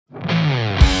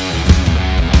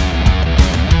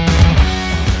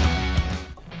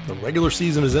regular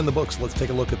season is in the books. Let's take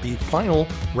a look at the final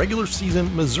regular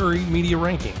season Missouri media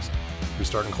rankings. We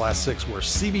start in Class 6, where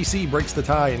CBC breaks the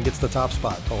tie and gets the top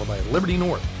spot, followed by Liberty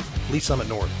North, Lee Summit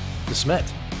North,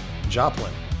 DeSmet,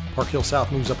 Joplin. Park Hill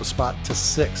South moves up a spot to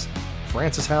 6.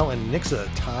 Francis Howell and Nixa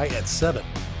tie at 7.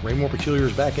 Raymore Peculiar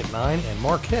is back at 9, and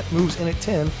Marquette moves in at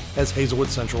 10 as Hazelwood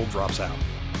Central drops out.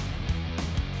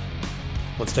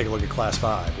 Let's take a look at Class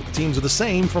 5, with the teams are the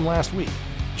same from last week.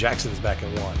 Jackson is back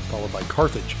at 1, followed by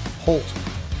Carthage, Holt,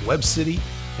 Webb City,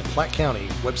 and Platte County.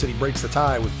 Webb City breaks the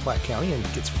tie with Platte County and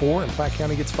gets 4, and Platte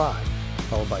County gets 5,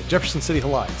 followed by Jefferson City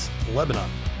Halites, Lebanon,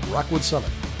 Rockwood Summit,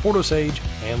 Fort Osage,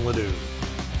 and Ladue.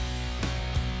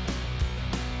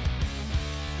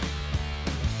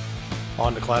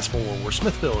 On to Class 4, where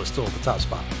Smithville is still at the top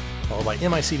spot, followed by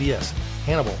MICDS,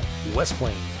 Hannibal, West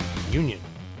Plains, Union,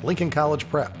 Lincoln College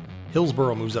Prep.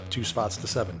 Hillsboro moves up 2 spots to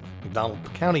 7. McDonald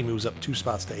County moves up 2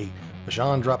 spots to 8.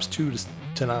 Vashon drops 2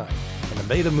 to 9. And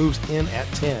Nevada moves in at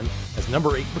 10 as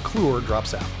number 8 McClure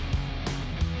drops out.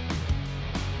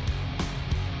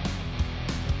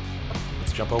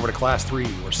 Let's jump over to Class 3,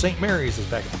 where St. Mary's is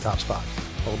back at the top spot,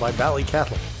 followed by Valley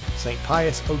Catholic, St.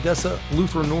 Pius, Odessa,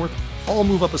 Lutheran North, all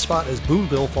move up a spot as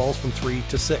Boonville falls from 3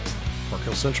 to 6. Park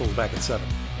Hill Central is back at 7,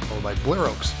 followed by Blair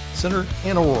Oaks, Center,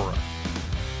 and Aurora.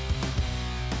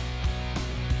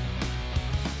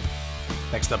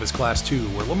 Next up is Class 2,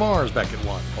 where Lamar is back at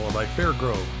 1, followed by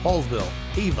Fairgrove, Hallsville,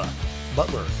 Ava,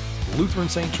 Butler, Lutheran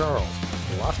St. Charles,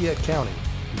 Lafayette County.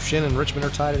 Duchesne and Richmond are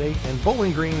tied at 8, and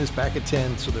Bowling Green is back at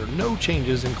 10, so there are no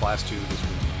changes in Class 2 this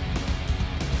week.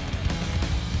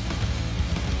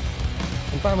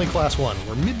 And finally, Class 1,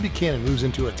 where Mid-Buchanan moves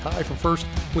into a tie for first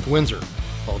with Windsor,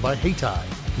 followed by Hayti,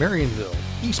 Marionville,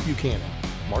 East Buchanan,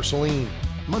 Marceline,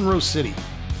 Monroe City,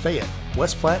 Fayette,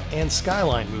 West Platte, and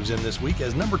Skyline moves in this week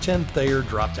as number 10 Thayer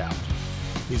dropped out.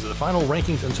 These are the final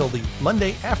rankings until the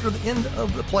Monday after the end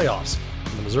of the playoffs,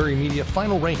 and the Missouri media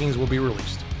final rankings will be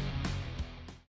released.